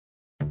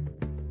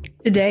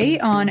Today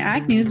on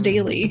Ag News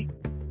Daily.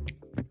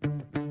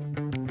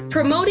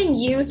 Promoting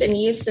youth and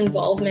youth's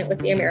involvement with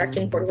the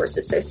American Quarter Horse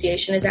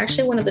Association is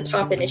actually one of the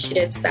top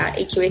initiatives that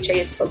AQHA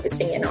is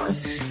focusing in on,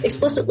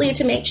 explicitly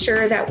to make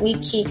sure that we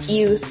keep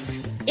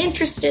youth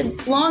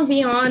interested long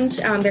beyond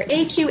their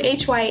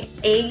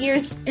AQHYA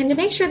years and to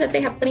make sure that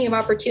they have plenty of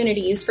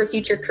opportunities for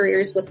future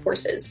careers with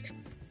horses.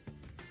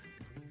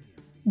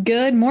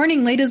 Good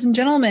morning, ladies and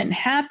gentlemen.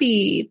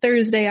 Happy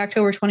Thursday,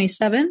 October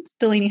 27th.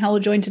 Delaney Howell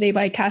joined today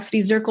by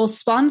Cassidy Zirkle,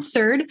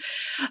 sponsored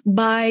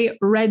by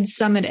Red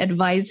Summit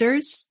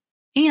Advisors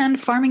and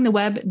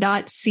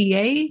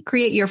farmingtheweb.ca.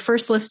 Create your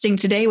first listing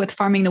today with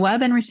Farming the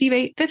Web and receive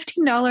a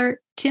 $15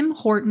 Tim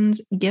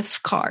Hortons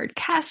gift card.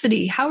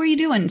 Cassidy, how are you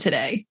doing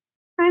today?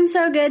 I'm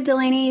so good,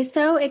 Delaney.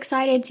 So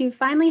excited to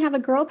finally have a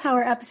Girl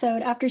Power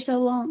episode after so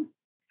long.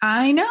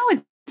 I know.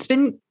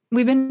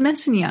 We've been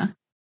missing you.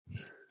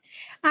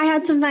 I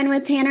had some fun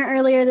with Tanner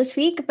earlier this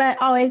week,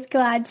 but always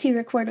glad to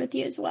record with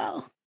you as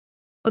well.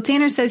 Well,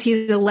 Tanner says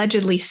he's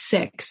allegedly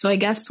sick, so I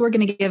guess we're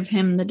going to give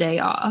him the day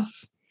off.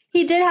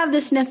 He did have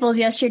the sniffles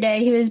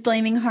yesterday. He was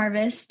blaming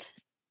harvest.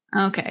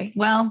 Okay.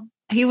 Well,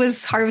 he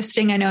was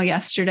harvesting, I know,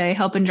 yesterday,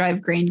 helping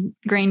drive grain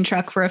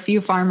truck for a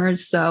few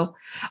farmers, so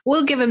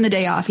we'll give him the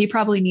day off. He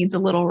probably needs a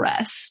little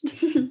rest.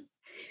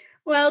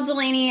 Well,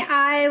 Delaney,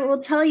 I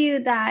will tell you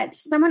that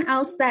someone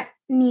else that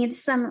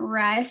needs some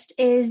rest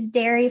is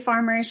dairy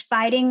farmers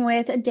fighting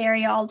with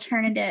dairy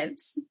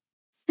alternatives.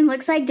 It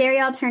looks like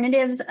dairy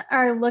alternatives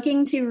are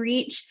looking to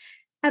reach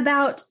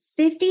about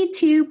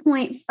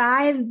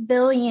 $52.5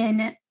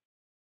 billion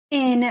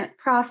in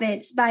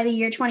profits by the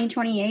year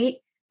 2028,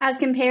 as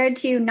compared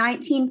to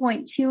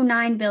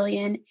 $19.29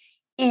 billion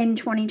in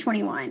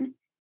 2021.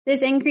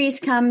 This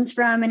increase comes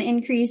from an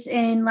increase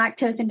in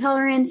lactose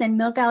intolerance and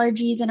milk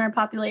allergies in our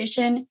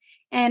population.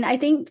 And I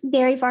think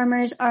dairy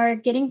farmers are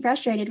getting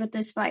frustrated with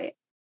this fight.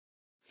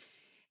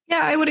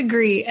 Yeah, I would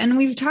agree. And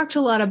we've talked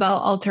a lot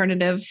about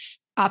alternative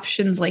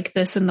options like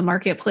this in the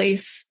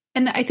marketplace.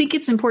 And I think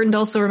it's important to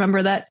also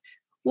remember that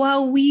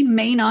while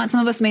some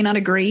of us may not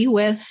agree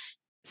with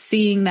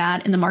seeing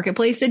that in the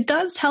marketplace, it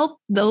does help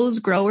those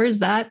growers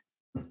that,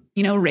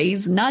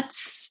 raise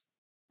nuts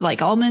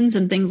like almonds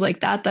and things like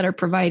that are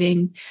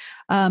providing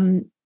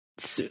the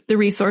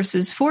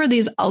resources for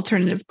these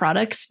alternative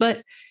products.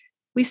 But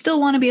we still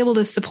want to be able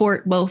to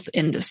support both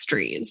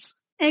industries.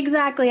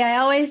 Exactly. I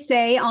always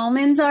say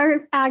almonds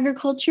are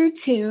agriculture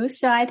too.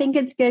 So I think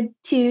it's good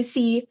to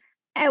see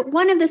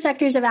one of the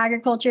sectors of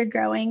agriculture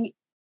growing.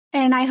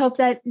 And I hope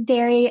that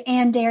dairy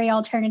and dairy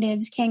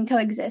alternatives can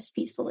coexist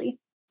peacefully.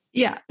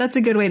 Yeah, that's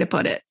a good way to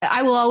put it.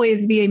 I will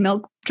always be a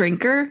milk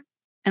drinker,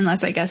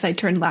 unless I guess I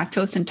turn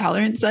lactose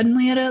intolerant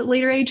suddenly at a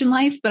later age in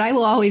life. But I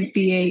will always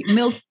be a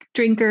milk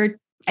drinker,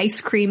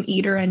 ice cream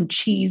eater, and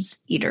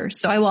cheese eater.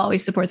 So I will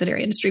always support the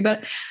dairy industry,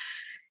 but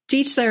to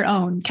each their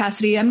own.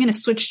 Cassidy, I'm going to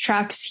switch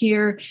tracks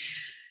here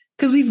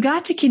because we've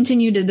got to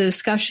continue the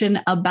discussion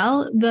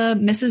about the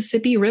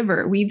Mississippi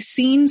River. We've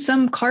seen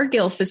some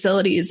Cargill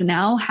facilities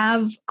now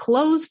have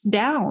closed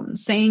down,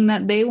 saying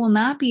that they will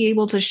not be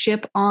able to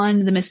ship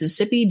on the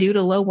Mississippi due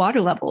to low water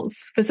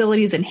levels.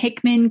 Facilities in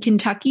Hickman,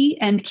 Kentucky,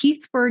 and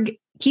Keithsburg,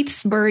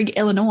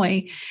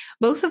 Illinois,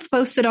 both have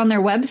posted on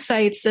their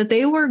websites that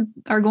they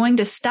are going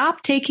to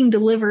stop taking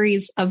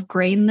deliveries of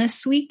grain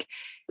this week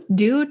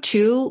due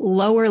to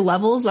lower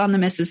levels on the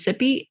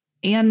Mississippi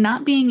and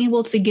not being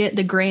able to get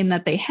the grain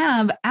that they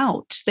have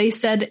out. They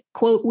said,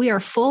 quote, "We are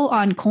full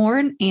on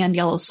corn and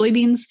yellow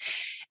soybeans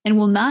and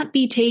will not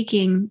be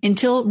taking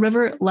until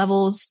river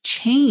levels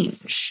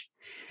change."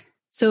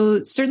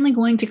 So certainly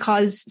going to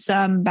cause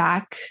some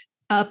back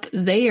up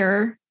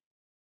there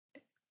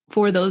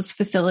for those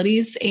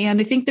facilities. And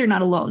I think they're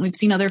not alone. We've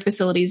seen other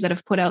facilities that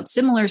have put out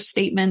similar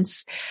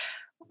statements.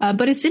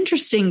 But it's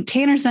interesting.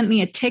 Tanner sent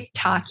me a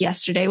TikTok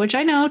yesterday, which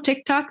I know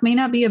TikTok may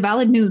not be a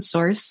valid news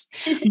source,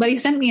 but he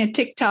sent me a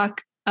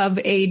TikTok of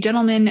a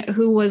gentleman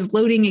who was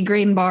loading a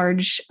grain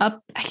barge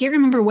up. I can't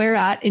remember where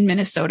at in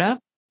Minnesota,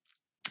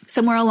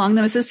 somewhere along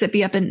the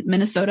Mississippi up in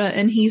Minnesota.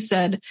 And he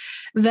said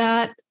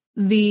that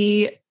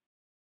the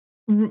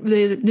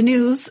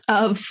news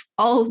of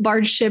all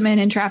barge shipment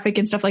and traffic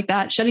and stuff like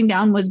that shutting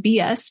down was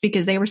BS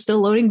because they were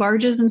still loading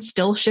barges and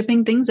still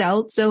shipping things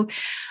out. So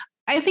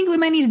I think we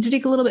might need to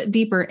dig a little bit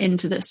deeper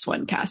into this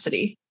one,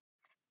 Cassidy.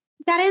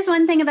 That is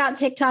one thing about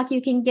TikTok.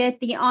 You can get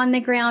the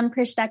on-the-ground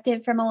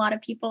perspective from a lot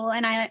of people,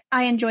 and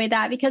I enjoy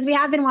that because we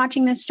have been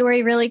watching this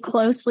story really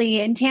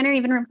closely, and Tanner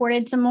even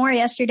reported some more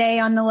yesterday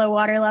on the low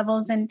water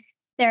levels and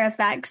their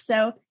effects.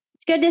 So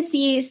it's good to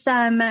see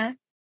some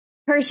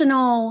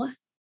personal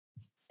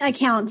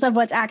accounts of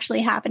what's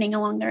actually happening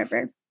along the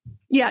river.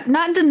 Yeah,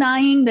 not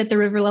denying that the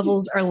river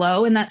levels are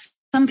low and that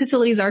some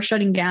facilities are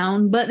shutting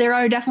down, but there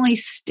are definitely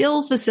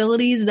still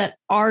facilities that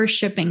are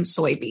shipping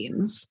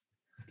soybeans.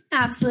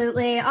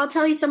 Absolutely. I'll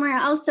tell you somewhere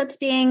else that's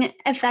being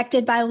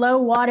affected by low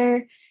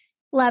water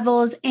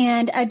levels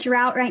and a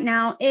drought right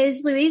now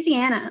is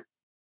Louisiana.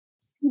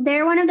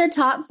 They're one of the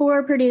top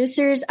 4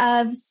 producers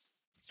of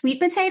sweet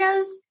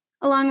potatoes,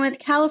 along with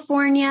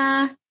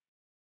California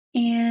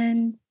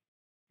and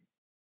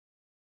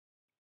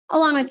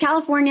along with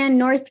California,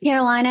 North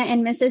Carolina,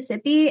 and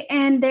Mississippi.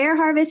 And their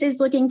harvest is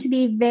looking to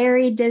be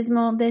very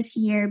dismal this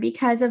year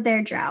because of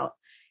their drought.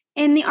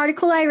 In the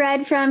article I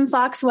read from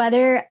Fox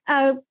Weather,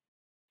 a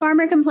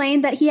farmer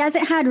complained that he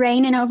hasn't had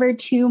rain in over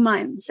 2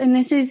 months. And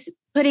this is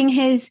putting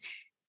his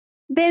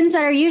bins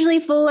that are usually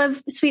full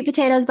of sweet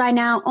potatoes by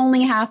now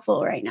only half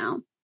full right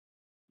now.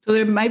 So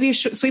there might be a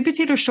sweet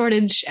potato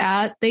shortage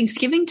at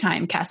Thanksgiving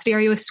time. Cassidy, are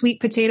you a sweet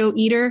potato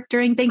eater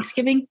during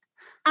Thanksgiving?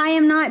 I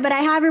am not, but I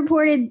have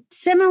reported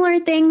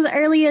similar things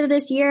earlier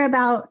this year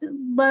about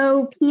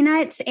low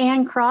peanuts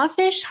and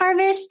crawfish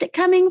harvest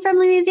coming from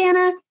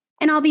Louisiana,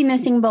 and I'll be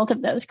missing both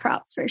of those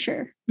crops for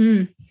sure.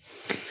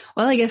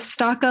 Well, I guess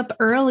stock up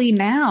early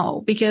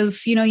now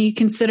because, you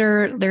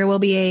consider there will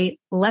be a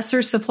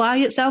lesser supply,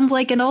 it sounds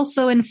like, and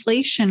also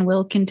inflation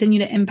will continue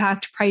to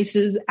impact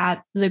prices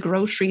at the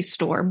grocery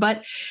store.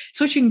 But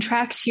switching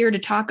tracks here to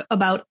talk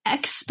about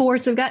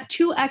exports, I've got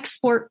 2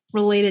 export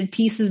related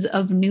pieces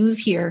of news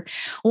here.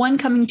 One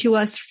coming to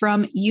us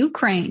from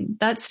Ukraine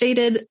that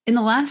stated in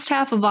the last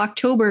half of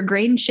October,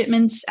 grain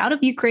shipments out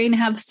of Ukraine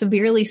have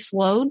severely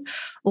slowed,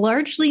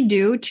 largely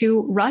due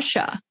to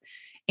Russia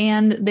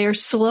and their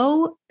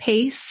slow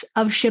pace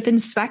of ship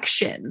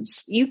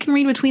inspections. You can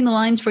read between the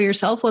lines for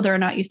yourself whether or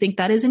not you think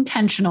that is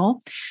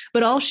intentional,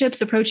 but all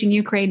ships approaching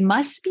Ukraine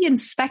must be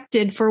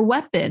inspected for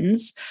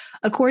weapons,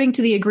 according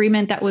to the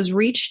agreement that was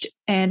reached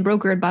and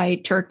brokered by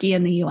Turkey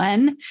and the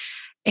UN.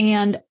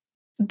 And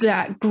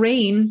that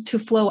grain to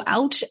flow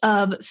out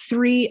of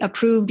 3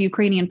 approved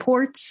Ukrainian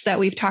ports that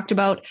we've talked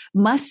about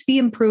must be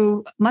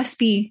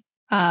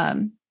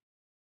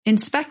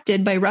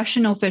inspected by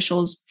Russian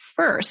officials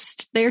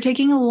first. They are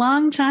taking a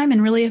long time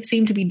and really have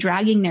seemed to be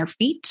dragging their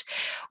feet,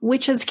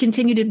 which has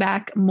continued to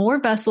back more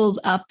vessels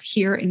up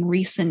here in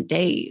recent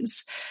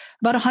days.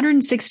 About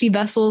 160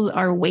 vessels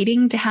are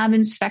waiting to have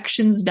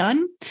inspections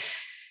done.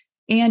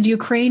 And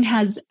Ukraine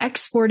has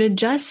exported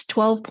just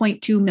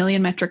 12.2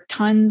 million metric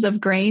tons of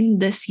grain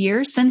this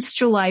year since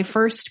July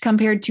 1st,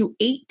 compared to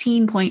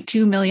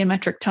 18.2 million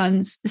metric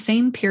tons the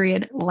same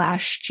period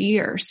last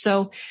year.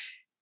 So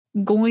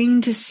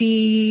going to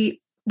see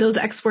those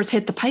exports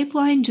hit the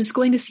pipeline, just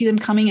going to see them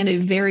coming at a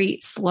very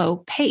slow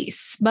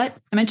pace. But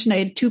I mentioned I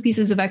had 2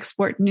 pieces of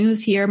export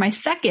news here. My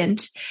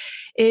second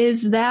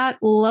is that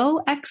low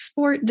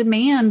export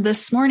demand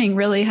this morning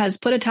really has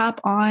put a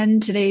top on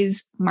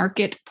today's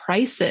market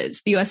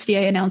prices. The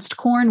USDA announced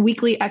corn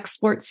weekly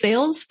export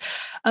sales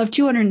of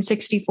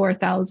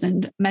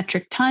 264,000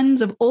 metric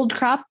tons of old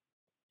crop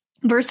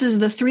versus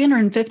the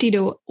 350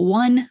 to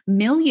 1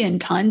 million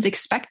tons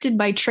expected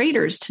by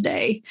traders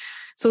today.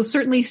 So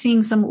certainly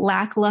seeing some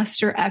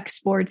lackluster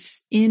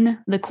exports in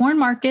the corn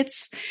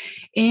markets.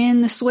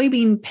 In the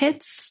soybean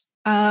pits,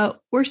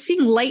 we're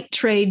seeing light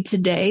trade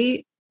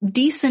today.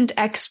 Decent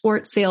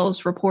export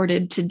sales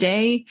reported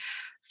today,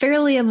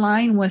 fairly in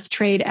line with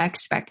trade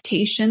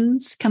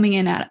expectations, coming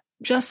in at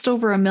just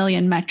over 1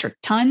 million metric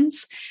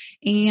tons.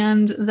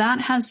 And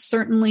that has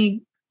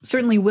certainly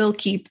will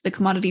keep the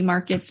commodity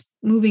markets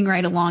moving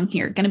right along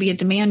here. Going to be a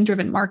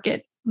demand-driven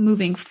market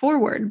moving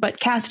forward. But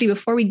Cassidy,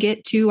 before we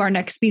get to our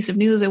next piece of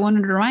news, I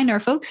wanted to remind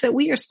our folks that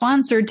we are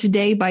sponsored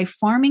today by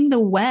Farming the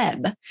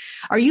Web.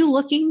 Are you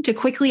looking to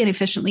quickly and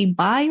efficiently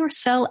buy or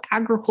sell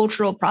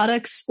agricultural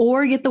products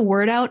or get the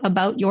word out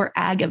about your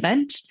ag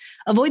event?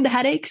 Avoid the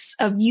headaches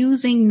of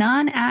using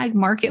non-ag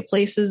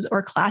marketplaces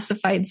or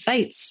classified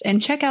sites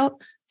and check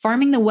out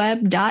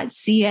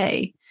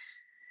farmingtheweb.ca.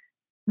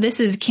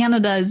 This is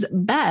Canada's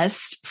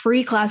best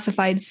free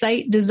classified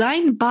site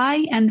designed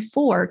by and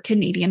for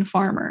Canadian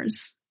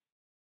farmers.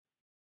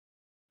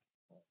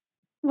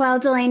 Well,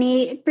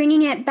 Delaney,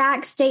 bringing it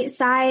back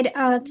stateside,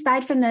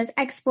 aside from those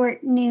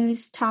export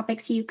news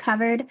topics you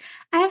covered,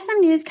 I have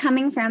some news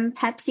coming from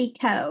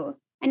PepsiCo.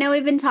 I know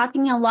we've been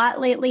talking a lot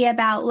lately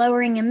about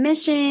lowering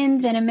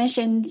emissions and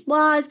emissions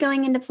laws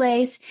going into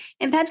place,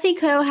 and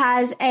PepsiCo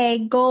has a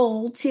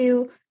goal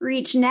to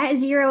reach net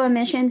zero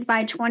emissions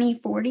by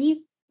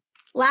 2040.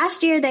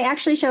 Last year, they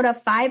actually showed a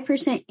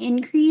 5%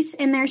 increase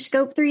in their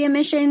Scope 3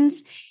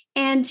 emissions.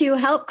 And to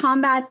help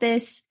combat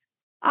this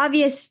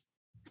obvious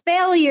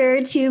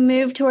failure to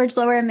move towards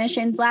lower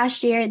emissions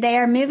last year, they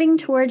are moving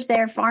towards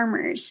their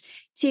farmers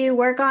to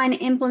work on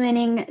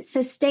implementing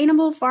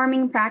sustainable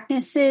farming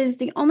practices.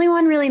 The only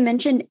one really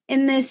mentioned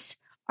in this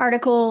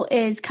article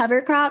is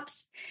cover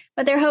crops,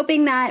 but they're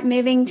hoping that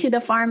moving to the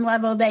farm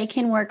level, they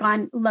can work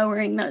on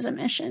lowering those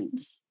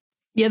emissions.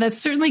 Yeah, that's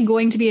certainly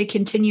going to be a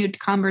continued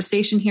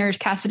conversation here,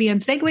 Cassidy, and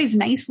segues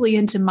nicely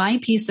into my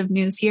piece of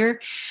news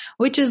here,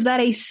 which is that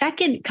a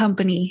second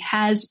company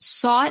has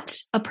sought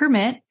a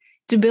permit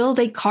to build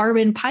a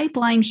carbon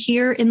pipeline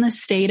here in the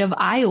state of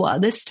Iowa.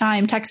 This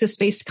time,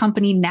 Texas-based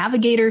company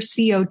Navigator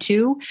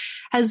CO2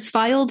 has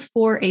filed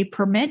for a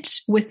permit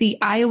with the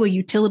Iowa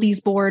Utilities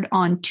Board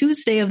on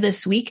Tuesday of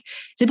this week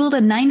to build a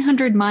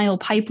 900-mile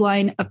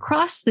pipeline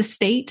across the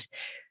state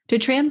to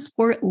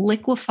transport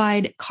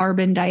liquefied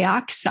carbon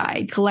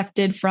dioxide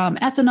collected from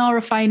ethanol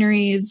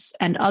refineries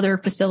and other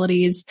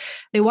facilities.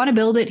 They want to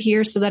build it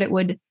here so that it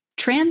would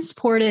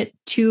transport it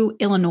to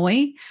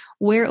Illinois,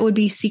 where it would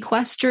be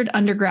sequestered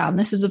underground.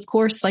 This is, of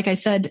course, like I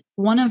said,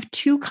 one of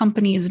two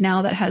companies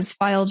now that has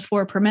filed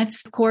for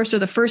permits, of course, or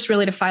the first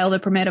really to file the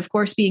permit, of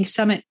course, being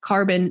Summit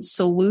Carbon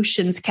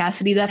Solutions,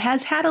 Cassidy, that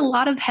has had a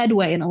lot of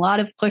headway and a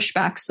lot of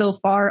pushback so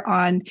far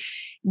on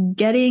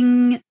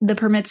getting the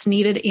permits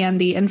needed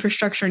and the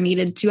infrastructure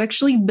needed to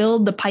actually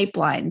build the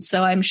pipeline.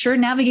 So I'm sure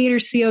Navigator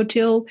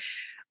CO2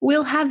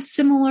 will have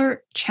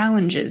similar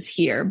challenges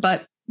here,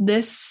 but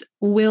this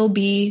will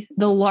be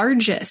the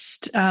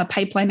largest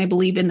pipeline, I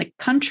believe, in the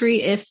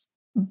country if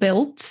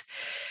built.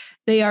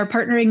 They are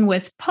partnering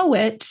with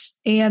POET,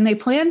 and they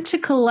plan to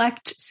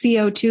collect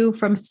CO2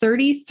 from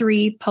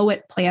 33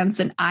 POET plants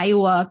in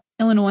Iowa,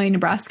 Illinois,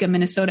 Nebraska,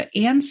 Minnesota,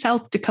 and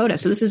South Dakota.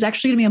 So this is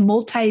actually going to be a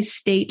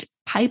multi-state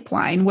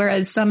pipeline,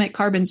 whereas Summit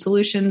Carbon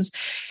Solutions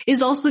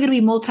is also going to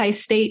be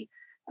multi-state,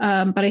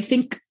 but I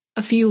think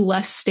a few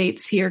less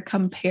states here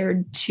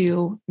compared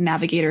to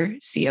Navigator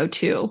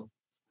CO2.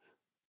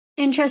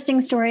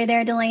 Interesting story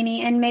there,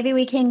 Delaney. And maybe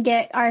we can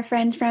get our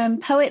friends from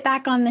POET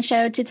back on the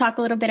show to talk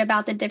a little bit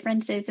about the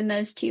differences in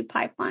those two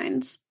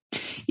pipelines.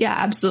 Yeah,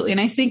 absolutely.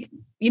 And I think,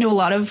 a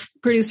lot of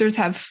producers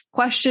have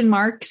question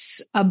marks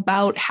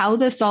about how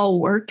this all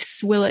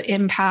works. Will it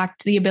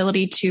impact the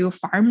ability to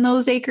farm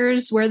those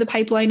acres where the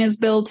pipeline is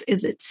built?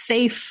 Is it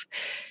safe?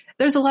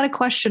 There's a lot of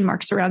question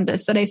marks around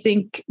this that I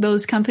think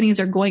those companies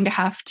are going to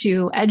have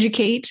to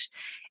educate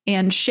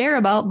and share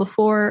about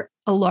before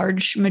a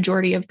large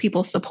majority of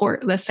people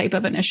support this type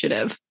of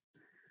initiative.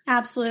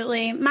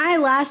 Absolutely. My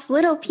last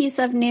little piece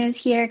of news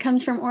here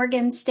comes from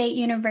Oregon State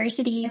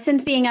University.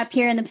 Since being up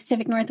here in the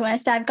Pacific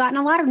Northwest, I've gotten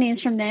a lot of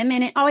news from them,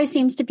 and it always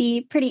seems to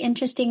be pretty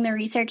interesting, the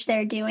research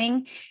they're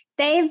doing.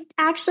 They've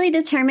actually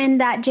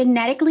determined that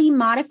genetically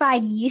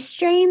modified yeast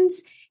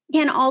strains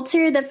can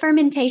alter the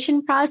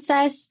fermentation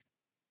process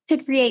to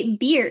create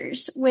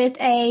beers with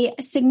a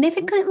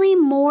significantly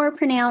more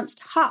pronounced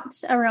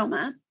hops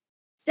aroma.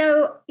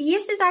 So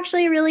yeast is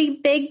actually a really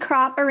big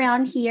crop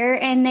around here,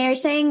 and they're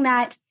saying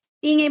that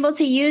being able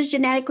to use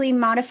genetically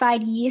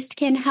modified yeast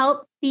can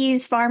help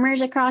these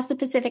farmers across the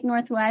Pacific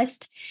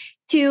Northwest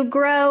to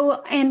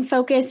grow and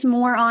focus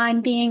more on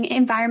being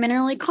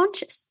environmentally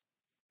conscious.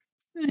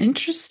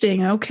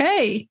 Interesting.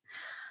 Okay.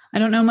 I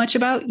don't know much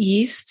about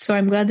yeast, so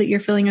I'm glad that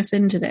you're filling us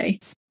in today.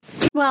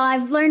 Well,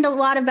 I've learned a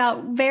lot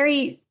about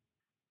very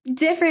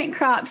different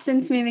crops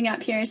since moving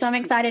up here, so I'm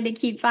excited to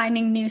keep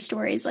finding new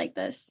stories like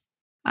this.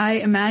 I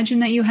imagine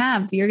that you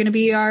have. You're going to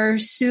be our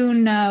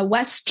soon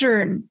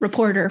Western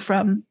reporter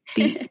from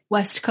the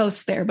West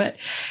Coast there. But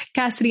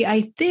Cassidy,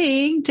 I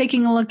think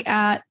taking a look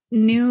at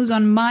news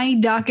on my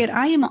docket,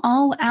 I am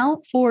all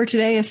out for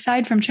today,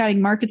 aside from chatting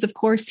markets, of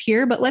course,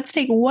 here. But let's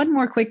take one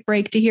more quick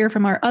break to hear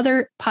from our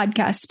other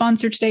podcast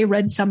sponsor today,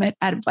 Red Summit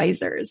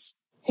Advisors.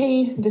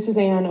 Hey, this is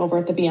Ann over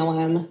at the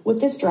BLM.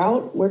 With this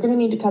drought, we're going to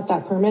need to cut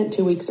that permit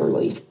 2 weeks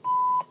early.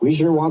 We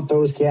sure want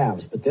those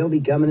calves, but they'll be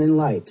coming in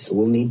light, so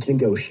we'll need to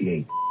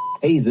negotiate.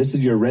 Hey, this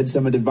is your Red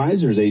Summit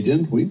Advisors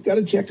agent. We've got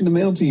a check in the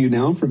mail to you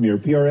now from your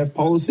PRF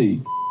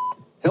policy.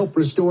 Help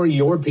restore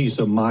your peace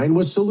of mind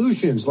with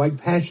solutions like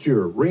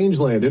pasture,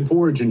 rangeland, and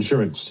forage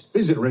insurance.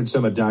 Visit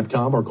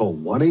redsummit.com or call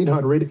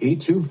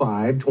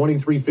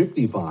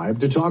 1-800-825-2355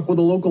 to talk with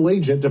a local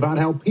agent about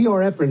how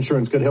PRF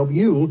insurance could help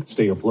you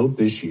stay afloat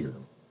this year.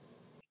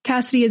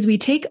 Cassidy, as we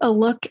take a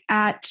look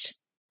at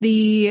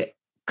the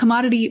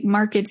commodity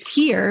markets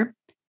here,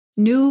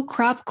 new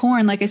crop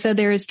corn, like I said,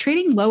 there is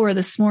trading lower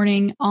this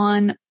morning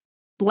on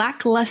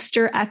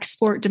lackluster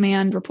export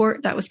demand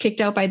report that was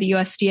kicked out by the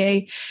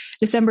USDA.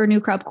 December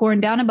new crop corn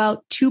down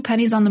about 2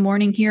 pennies on the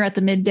morning here at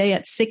the midday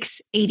at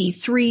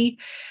 $6.83.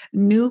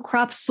 New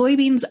crop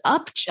soybeans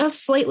up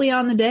just slightly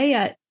on the day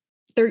at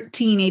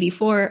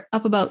 $13.84,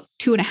 up about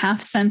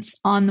 2.5 cents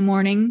on the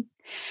morning.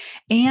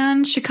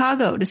 And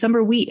Chicago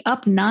December wheat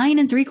up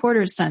 9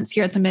 3/4 cents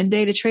here at the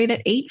midday to trade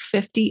at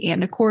 $8.50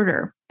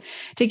 1/4.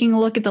 Taking a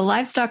look at the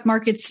livestock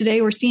markets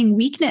today, we're seeing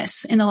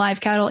weakness in the live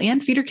cattle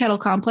and feeder cattle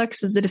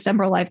complex as the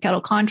December live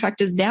cattle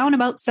contract is down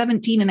about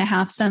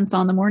 17.5 cents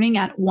on the morning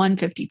at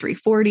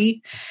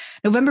 $153.40.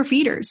 November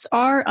feeders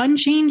are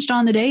unchanged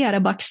on the day at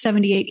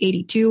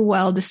 $178.82,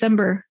 while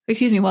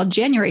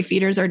January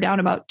feeders are down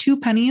about 2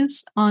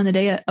 pennies on the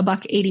day at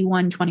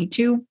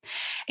 $181.22.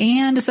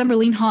 And December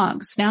lean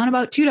hogs down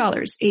about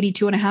 $2,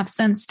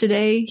 82.5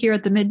 today here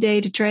at the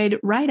midday to trade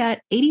right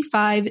at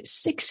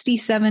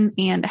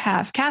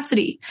 85.67.5.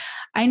 Cassidy,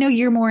 I know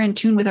you're more in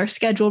tune with our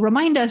schedule.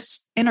 Remind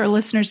us and our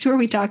listeners, who are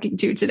we talking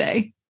to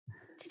today?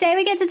 Today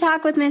we get to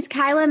talk with Ms.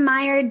 Kyla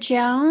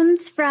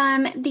Meyer-Jones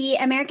from the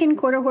American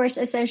Quarter Horse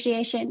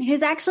Association,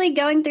 who's actually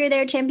going through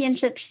their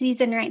championship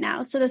season right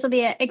now. So this will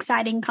be an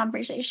exciting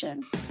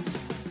conversation.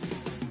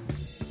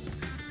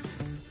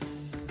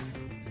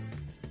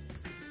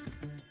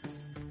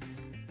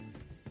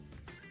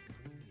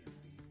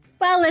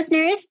 Well,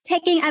 listeners,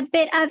 taking a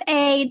bit of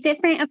a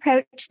different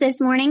approach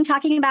this morning,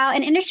 talking about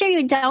an industry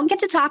we don't get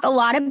to talk a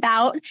lot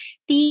about,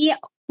 the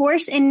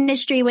horse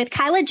industry, with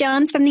Kyla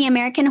Jones from the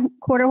American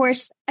Quarter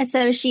Horse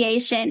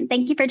Association.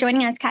 Thank you for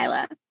joining us,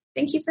 Kyla.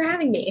 Thank you for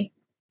having me.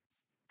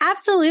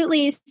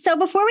 Absolutely. So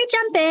before we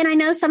jump in, I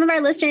know some of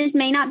our listeners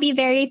may not be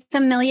very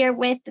familiar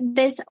with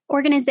this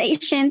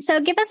organization.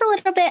 So give us a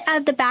little bit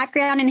of the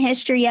background and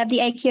history of the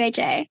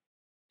AQHA.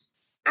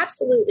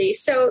 Absolutely.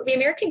 So the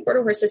American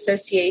Quarter Horse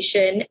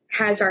Association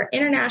has our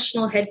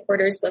international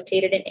headquarters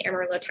located in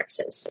Amarillo,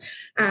 Texas.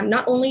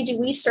 Not only do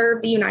we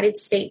serve the United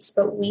States,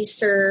 but we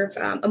serve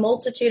a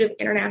multitude of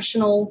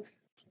international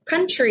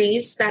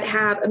countries that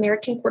have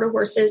American quarter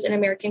horses and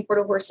American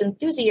quarter horse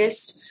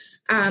enthusiasts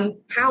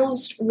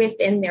housed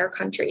within their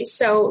countries.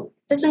 So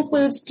this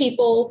includes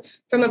people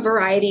from a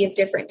variety of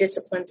different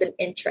disciplines and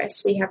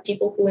interests. We have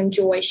people who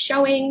enjoy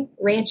showing,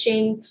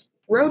 ranching,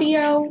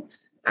 rodeo,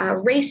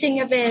 racing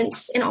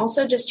events, and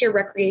also just your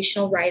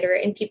recreational rider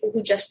and people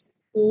who just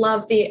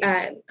love the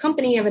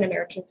company of an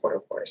American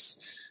quarter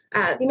horse.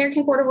 The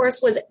American quarter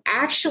horse was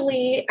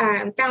actually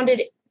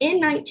founded in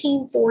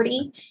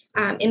 1940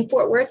 in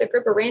Fort Worth. A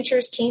group of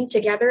ranchers came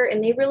together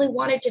and they really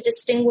wanted to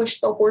distinguish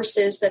the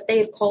horses that they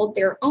had called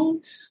their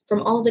own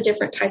from all the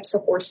different types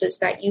of horses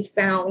that you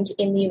found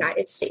in the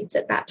United States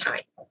at that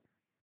time.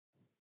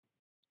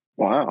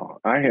 Wow.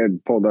 I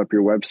had pulled up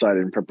your website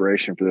in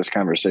preparation for this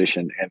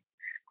conversation, and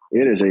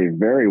it is a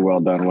very well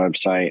done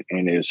website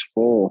and is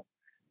full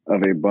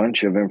of a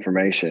bunch of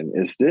information.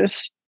 Is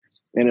this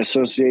an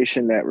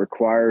association that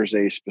requires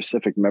a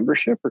specific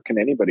membership, or can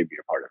anybody be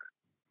a part of it?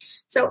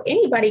 So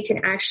anybody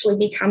can actually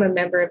become a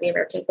member of the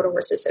American Quarter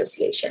Horse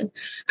Association.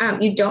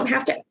 You don't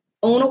have to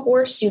own a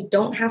horse. You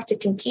don't have to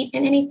compete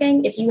in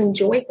anything. If you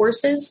enjoy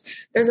horses,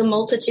 there's a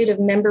multitude of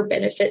member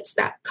benefits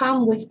that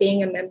come with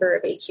being a member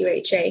of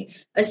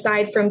AQHA,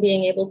 aside from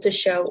being able to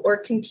show or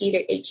compete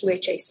at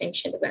AQHA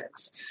sanctioned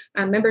events.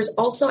 Members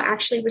also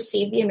actually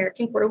receive the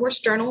American Quarter Horse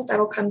Journal.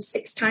 That'll come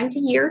 6 times a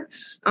year.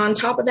 On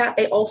top of that,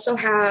 they also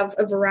have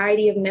a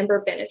variety of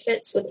member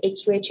benefits with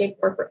AQHA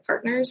corporate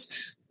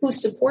partners who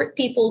support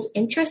people's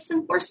interests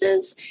in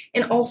horses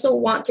and also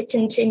want to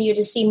continue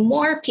to see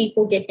more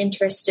people get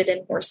interested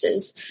in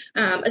horses,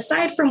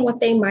 aside from what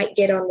they might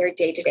get on their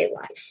day-to-day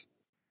life.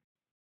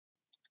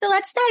 So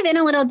let's dive in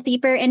a little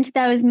deeper into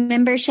those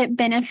membership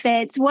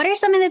benefits. What are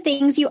some of the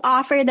things you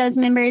offer those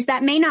members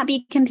that may not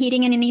be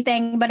competing in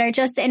anything, but are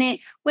just in it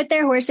with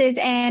their horses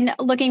and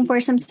looking for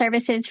some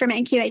services from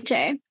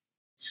AQHA?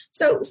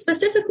 So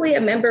specifically, a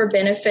member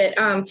benefit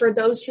for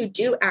those who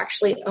do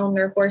actually own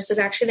their horse is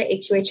actually the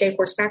AQHA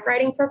horseback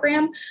riding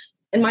program.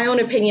 In my own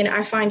opinion,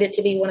 I find it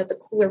to be one of the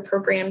cooler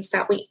programs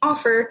that we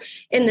offer,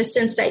 in the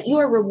sense that you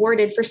are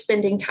rewarded for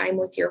spending time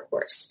with your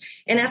horse.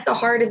 And at the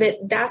heart of it,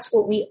 that's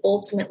what we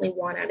ultimately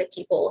want out of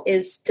people,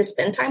 is to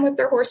spend time with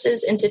their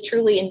horses and to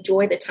truly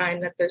enjoy the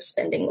time that they're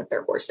spending with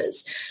their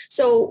horses.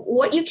 So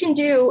what you can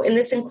do, and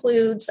this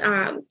includes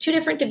 2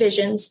 different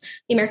divisions,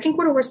 the American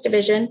Quarter Horse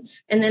Division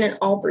and then an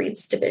all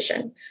breeds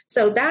division.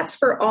 So that's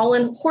for all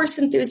horse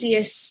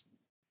enthusiasts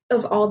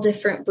of all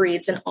different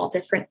breeds and all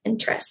different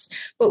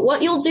interests. But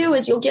what you'll do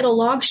is you'll get a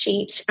log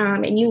sheet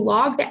and you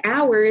log the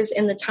hours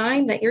and the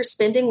time that you're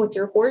spending with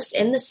your horse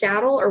in the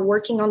saddle or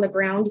working on the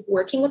ground,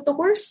 working with the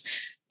horse,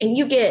 and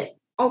you get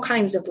all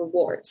kinds of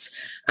rewards.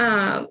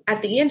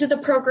 At the end of the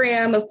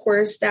program, of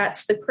course,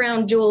 that's the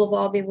crown jewel of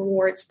all the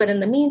rewards. But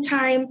in the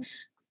meantime,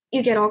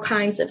 you get all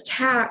kinds of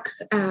tack,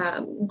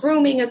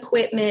 grooming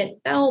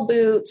equipment, bell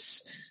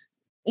boots,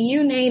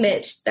 you name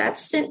it,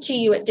 that's sent to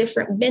you at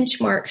different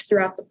benchmarks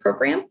throughout the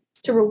program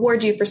to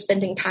reward you for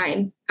spending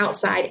time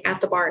outside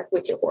at the barn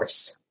with your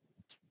horse.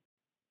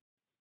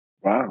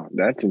 Wow,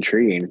 that's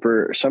intriguing.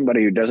 For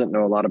somebody who doesn't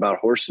know a lot about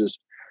horses,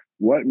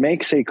 what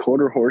makes a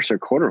quarter horse a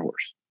quarter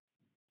horse?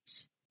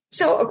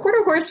 So a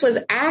quarter horse was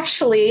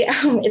actually,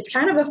 it's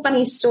kind of a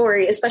funny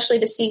story, especially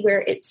to see where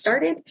it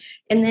started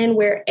and then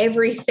where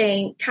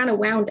everything kind of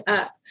wound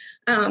up.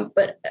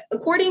 But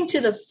according to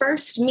the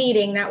first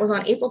meeting that was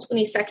on April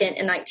 22nd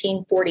in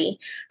 1940,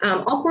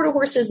 all quarter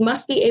horses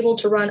must be able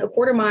to run a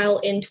quarter mile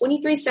in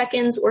 23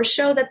 seconds or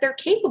show that they're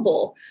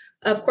capable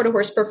of quarter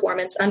horse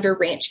performance under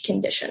ranch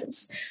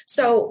conditions.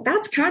 So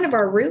that's kind of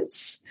our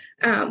roots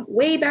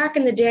way back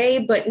in the day,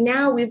 but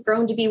now we've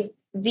grown to be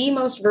the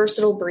most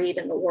versatile breed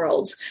in the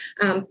world,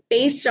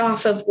 based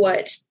off of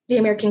what the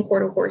American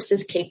quarter horse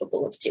is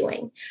capable of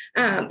doing.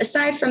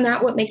 Aside from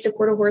that, what makes a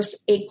quarter horse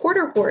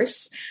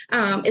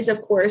is,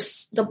 of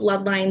course, the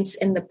bloodlines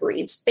and the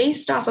breeds.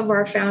 Based off of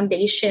our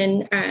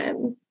foundation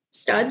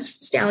studs,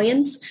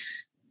 stallions,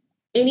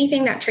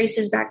 anything that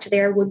traces back to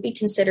there would be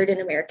considered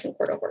an American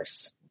quarter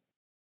horse.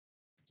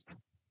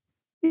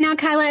 Now,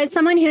 Kyla, as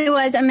someone who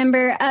was a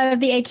member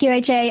of the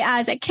AQHA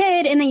as a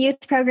kid in the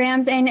youth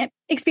programs and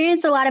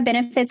experienced a lot of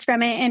benefits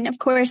from it, and of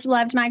course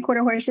loved my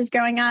quarter horses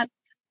growing up,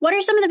 what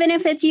are some of the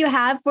benefits you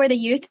have for the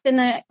youth in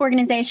the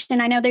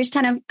organization? I know there's a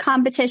ton of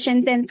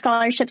competitions and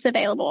scholarships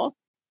available.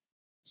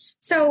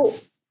 So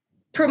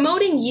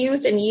promoting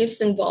youth and youth's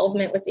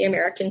involvement with the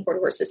American Quarter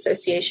Horse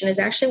Association is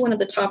actually one of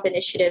the top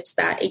initiatives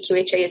that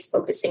AQHA is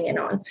focusing in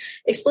on,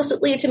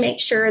 explicitly to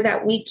make sure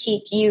that we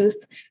keep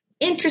youth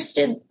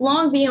interested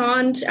long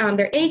beyond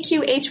their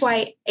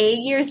AQHA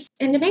years,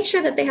 and to make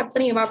sure that they have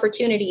plenty of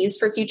opportunities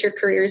for future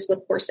careers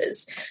with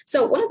horses.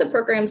 So one of the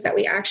programs that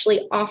we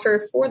actually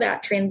offer for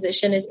that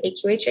transition is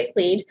AQHA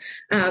Lead.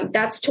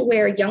 That's to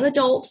where young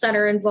adults that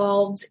are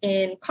involved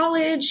in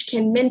college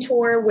can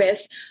mentor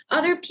with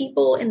other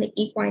people in the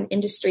equine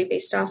industry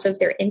based off of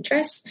their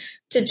interests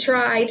to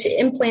try to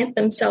implant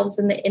themselves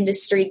in the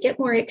industry, get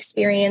more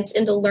experience,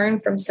 and to learn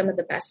from some of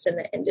the best in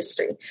the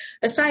industry.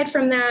 Aside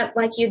from that,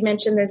 like you'd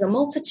mentioned, there's a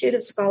multitude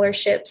of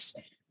scholarships.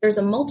 There's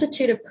a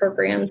multitude of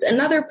programs.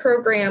 Another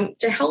program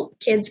to help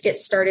kids get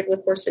started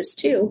with horses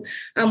too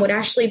would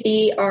actually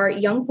be our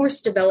Young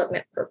Horse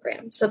Development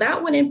Program. So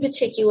that one in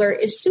particular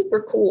is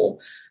super cool.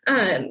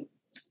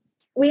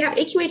 We have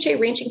AQHA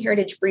Ranching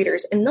Heritage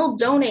Breeders, and they'll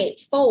donate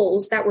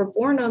foals that were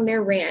born on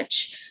their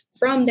ranch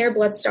from their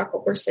bloodstock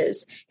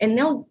horses, and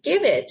they'll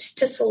give it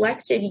to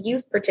selected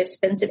youth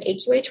participants and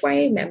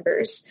AQHYA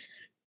members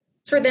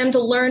for them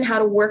to learn how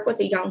to work with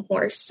a young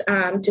horse,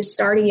 to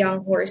start a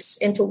young horse,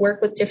 and to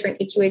work with different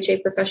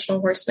AQHA professional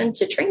horsemen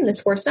to train this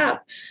horse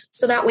up.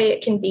 So that way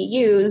it can be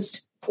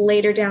used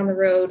later down the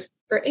road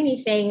for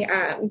anything,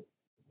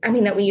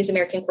 that we use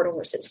American Quarter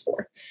Horses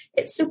for.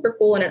 It's super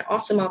cool and an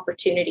awesome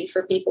opportunity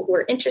for people who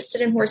are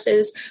interested in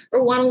horses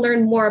or want to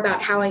learn more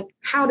about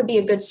how to be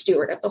a good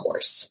steward of the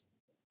horse.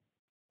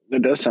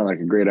 That does sound like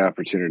a great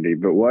opportunity,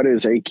 but what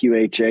is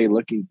AQHA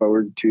looking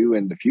forward to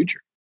in the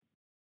future?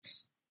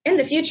 In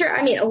the future,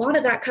 a lot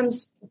of that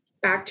comes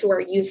back to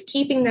our youth,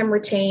 keeping them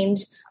retained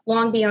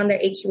long beyond their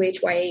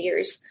AQHYA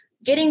years,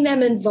 getting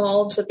them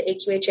involved with the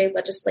AQHA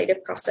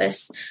legislative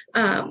process.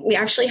 We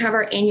actually have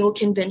our annual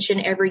convention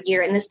every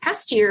year. And this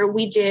past year,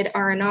 we did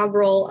our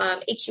inaugural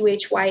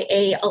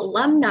AQHYA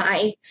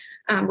alumni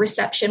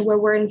reception where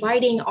we're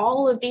inviting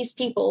all of these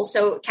people.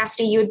 So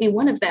Cassidy, you would be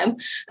one of them,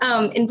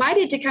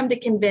 invited to come to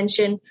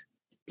convention,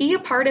 be a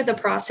part of the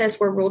process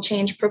where rule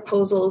change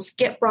proposals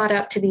get brought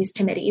up to these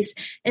committees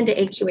and to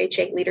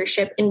AQHA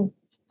leadership, and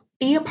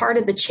be a part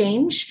of the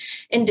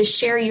change and to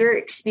share your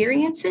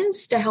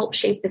experiences to help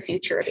shape the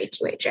future of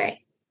AQHA.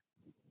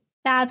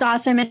 That's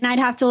awesome. And I'd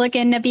have to look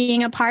into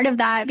being a part of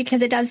that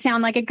because it does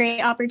sound like a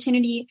great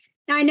opportunity.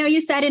 Now, I know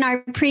you said in our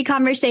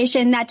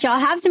pre-conversation that y'all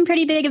have some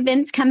pretty big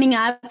events coming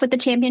up with the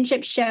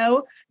championship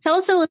show. Tell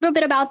us a little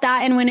bit about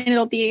that and when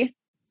it'll be.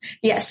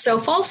 Yes. So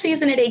fall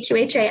season at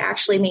AQHA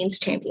actually means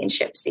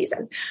championship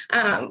season.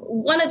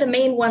 One of the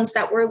main ones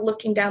that we're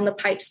looking down the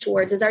pipes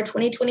towards is our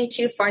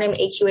 2022 Farnham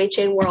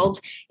AQHA World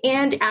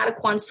and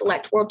Adequan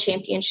Select World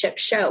Championship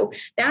show.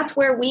 That's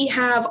where we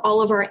have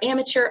all of our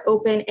amateur,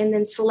 open, and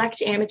then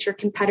select amateur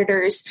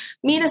competitors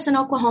meet us in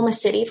Oklahoma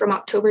City from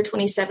October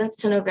 27th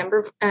to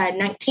November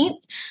 19th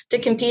to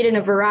compete in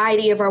a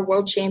variety of our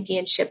world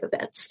championship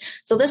events.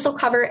 So this will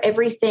cover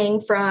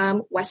everything from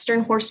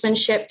Western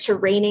horsemanship to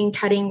reining,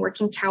 cutting,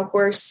 working cow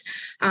horse,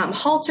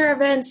 halter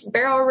events,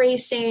 barrel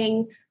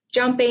racing,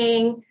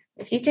 jumping.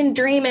 If you can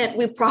dream it,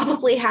 we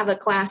probably have a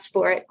class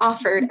for it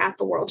offered at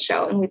the World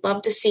Show, and we'd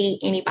love to see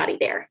anybody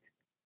there.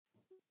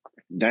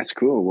 That's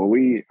cool. Well,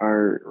 we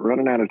are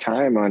running out of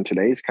time on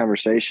today's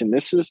conversation.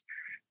 This is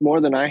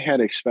more than I had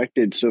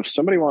expected. So if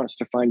somebody wants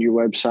to find your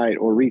website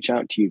or reach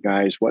out to you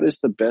guys, what is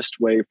the best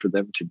way for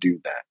them to do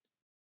that?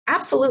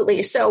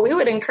 Absolutely. So we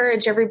would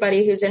encourage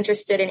everybody who's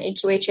interested in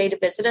AQHA to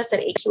visit us at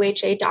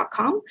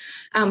AQHA.com.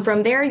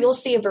 From there, you'll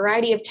see a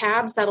variety of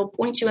tabs that'll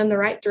point you in the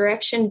right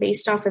direction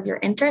based off of your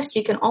interests.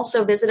 You can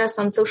also visit us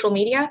on social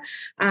media,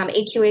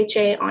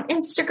 AQHA on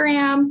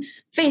Instagram,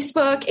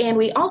 Facebook, and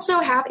we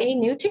also have a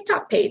new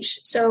TikTok page.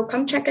 So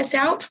come check us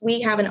out.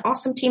 We have an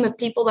awesome team of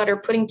people that are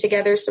putting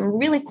together some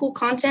really cool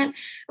content,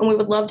 and we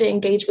would love to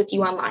engage with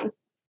you online.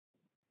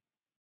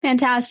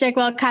 Fantastic.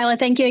 Well, Kyla,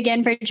 thank you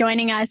again for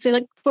joining us. We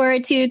look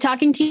forward to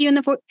talking to you in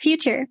the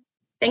future.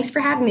 Thanks for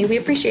having me. We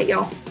appreciate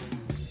y'all.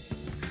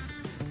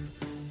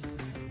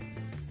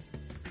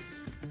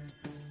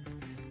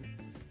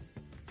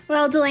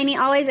 Well, Delaney,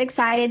 always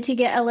excited to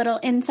get a little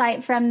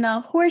insight from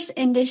the horse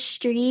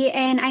industry.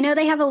 And I know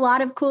they have a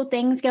lot of cool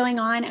things going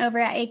on over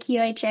at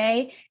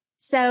AQHA.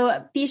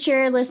 So be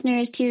sure,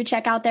 listeners, to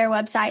check out their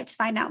website to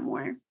find out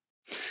more.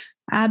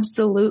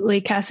 Absolutely,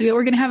 Cassidy.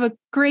 We're going to have a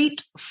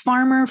great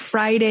Farmer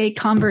Friday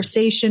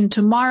conversation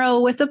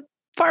tomorrow with a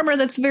farmer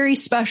that's very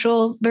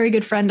special, very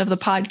good friend of the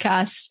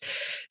podcast.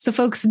 So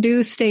folks,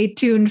 do stay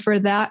tuned for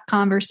that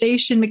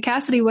conversation. But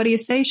Cassidy, what do you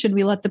say? Should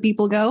we let the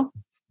people go?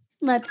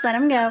 Let's let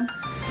them go.